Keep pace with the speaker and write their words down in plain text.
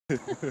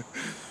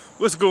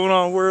What's going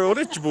on, world?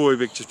 It's your boy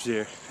Bigchips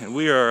here, and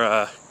we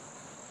are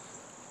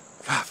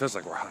feels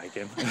like we're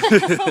hiking. No,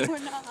 we're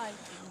not hiking.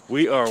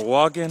 We are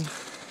walking,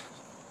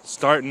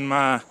 starting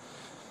my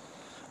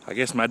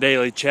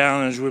daily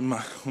challenge with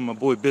my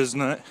boy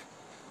Biznutt,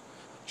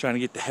 trying to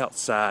get the health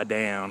side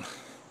down.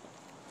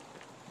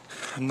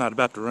 I'm not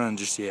about to run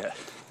just yet.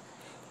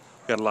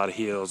 Got a lot of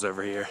hills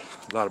over here,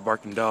 a lot of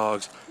barking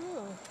dogs.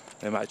 Ooh.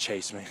 They might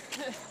chase me.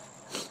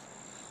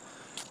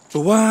 But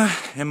why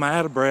am I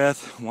out of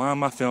breath? Why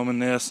am I filming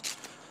this?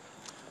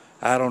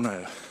 I don't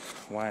know.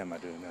 Why am I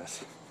doing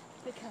this?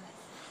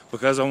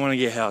 Because I want to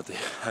get healthy.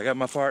 I got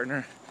my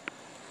partner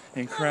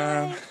in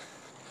crime. Hi.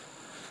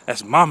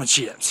 That's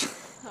MamaChips.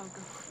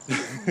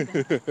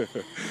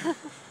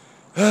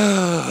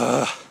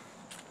 Oh, God.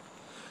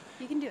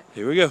 You can do it.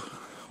 Here we go.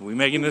 We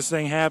making this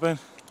thing happen.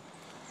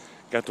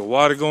 Got the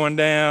water going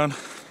down.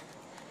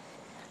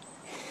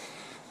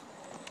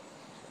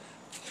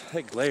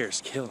 That glare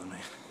is killing me.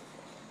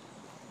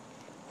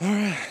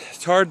 Alright,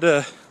 it's hard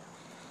to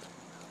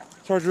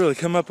really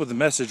come up with a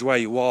message while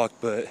you walk,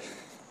 but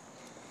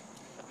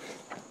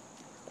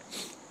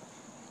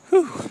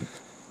whew,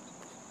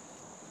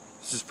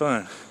 this is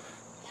fun.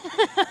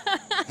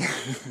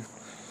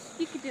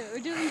 You can do it. We're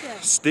doing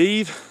good.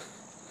 Steve,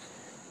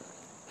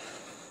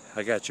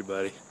 I got you,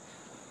 buddy.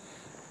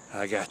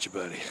 I got you,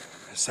 buddy.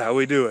 That's how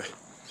we do it.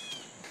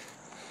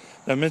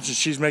 I mentioned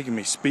she's making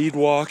me speed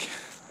walk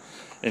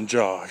and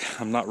jog.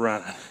 I'm not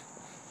running.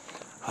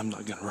 I'm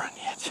not gonna run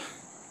yet.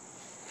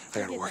 I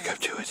gotta work up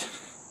to it.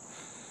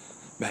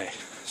 But hey,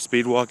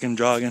 speed walking,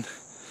 jogging,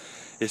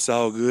 it's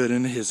all good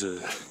in his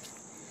hood.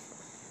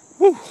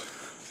 Woo,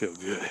 feel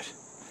good.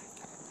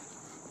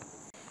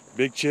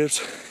 Big chips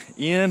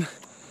in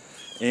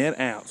and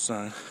out,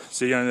 son.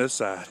 See you on the other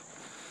side.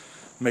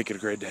 Make it a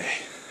great day.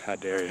 I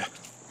dare you.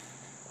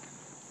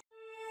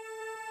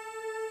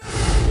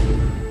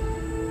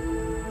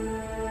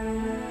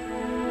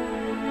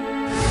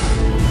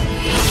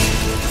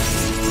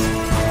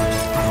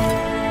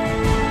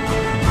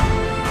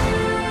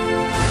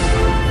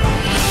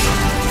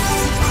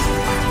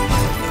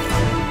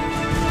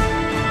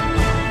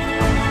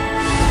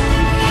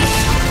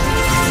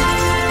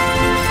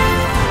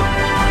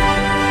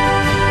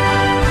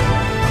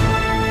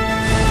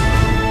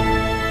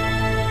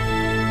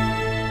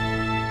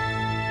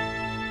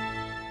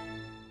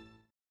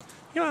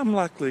 You know, I'm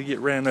likely to get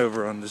ran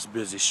over on this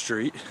busy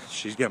street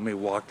she's got me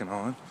walking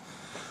on.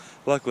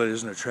 Luckily,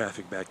 there's no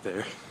traffic back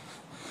there.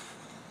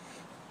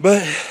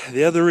 But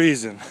the other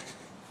reason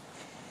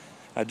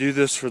I do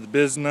this for the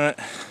Biznutt,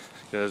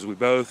 because we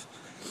both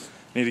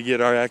need to get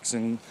our acts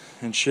in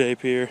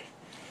shape here,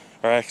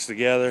 our acts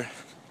together,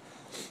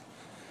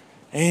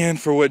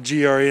 and for what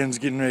GRN's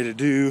getting ready to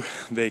do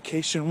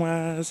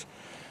vacation-wise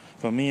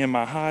for me and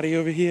my hottie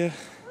over here,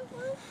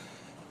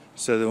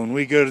 so that when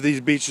we go to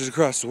these beaches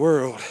across the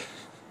world,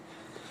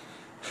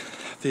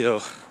 I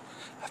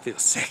feel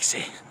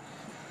sexy.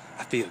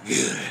 I feel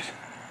good.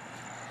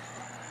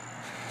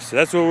 So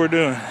that's what we're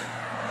doing.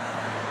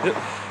 Yep,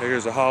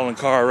 there's a hauling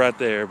car right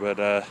there,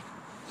 but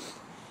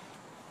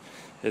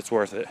it's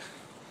worth it.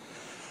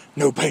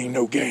 No pain,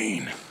 no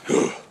gain.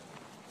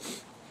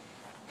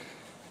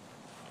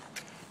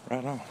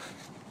 Right on.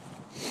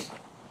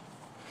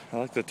 I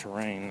like the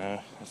terrain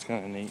though. It's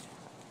kind of neat.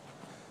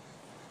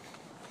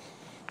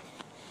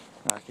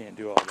 I can't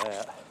do all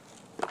that.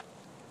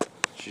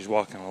 She's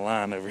walking a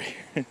line over here.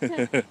 Get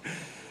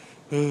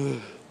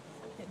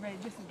ready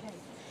just in case.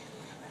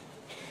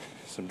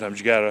 Sometimes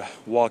you gotta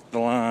walk the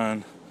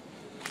line.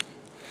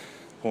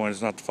 Point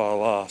is not to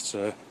fall off,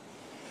 so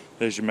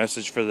there's your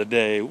message for the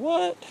day.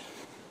 What?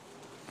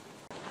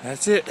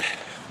 That's it.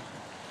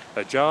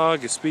 A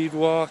jog, a speed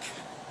walk,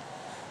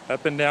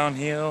 up and down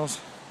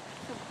hills.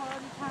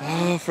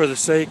 Oh, for the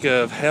sake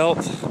of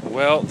health,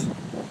 wealth,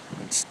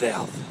 and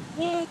stealth.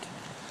 What?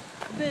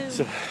 Boom.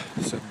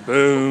 So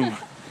boom.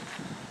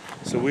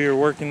 So we are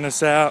working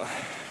this out.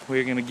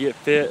 We're gonna get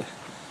fit,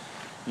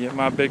 get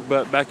my big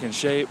butt back in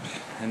shape,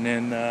 and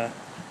then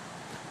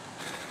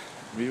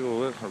we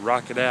will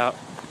rock it out.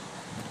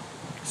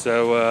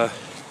 So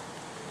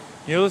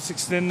you know, let's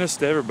extend this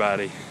to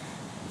everybody.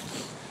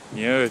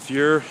 You know, if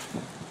you're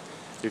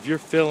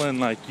feeling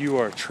like you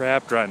are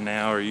trapped right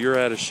now, or you're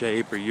out of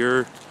shape, or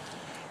you're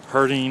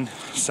hurting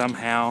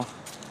somehow,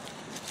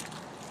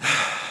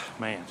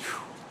 man,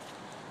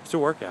 it's a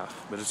workout,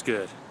 but it's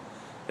good.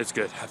 It's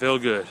good. I feel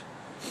good.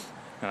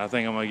 And I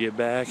think I'm gonna get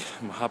back.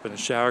 I'm gonna hop in the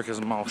shower because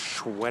I'm all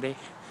sweaty,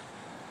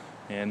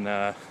 and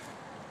go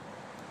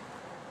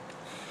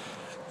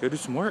do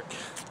some work.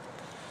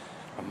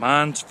 My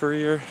mind's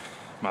freer,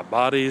 my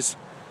body's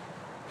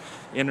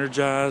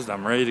energized,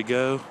 I'm ready to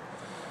go.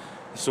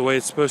 It's the way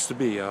it's supposed to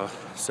be, y'all.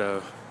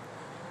 So,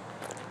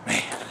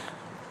 man,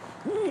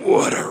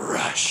 what a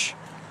rush.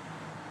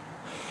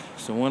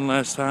 So one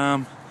last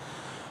time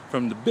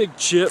from the Big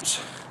Chips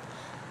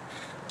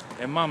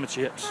and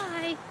MamaChips.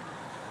 Bye.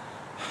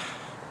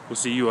 We'll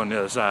see you on the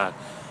other side.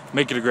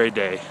 Make it a great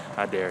day.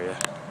 I dare you.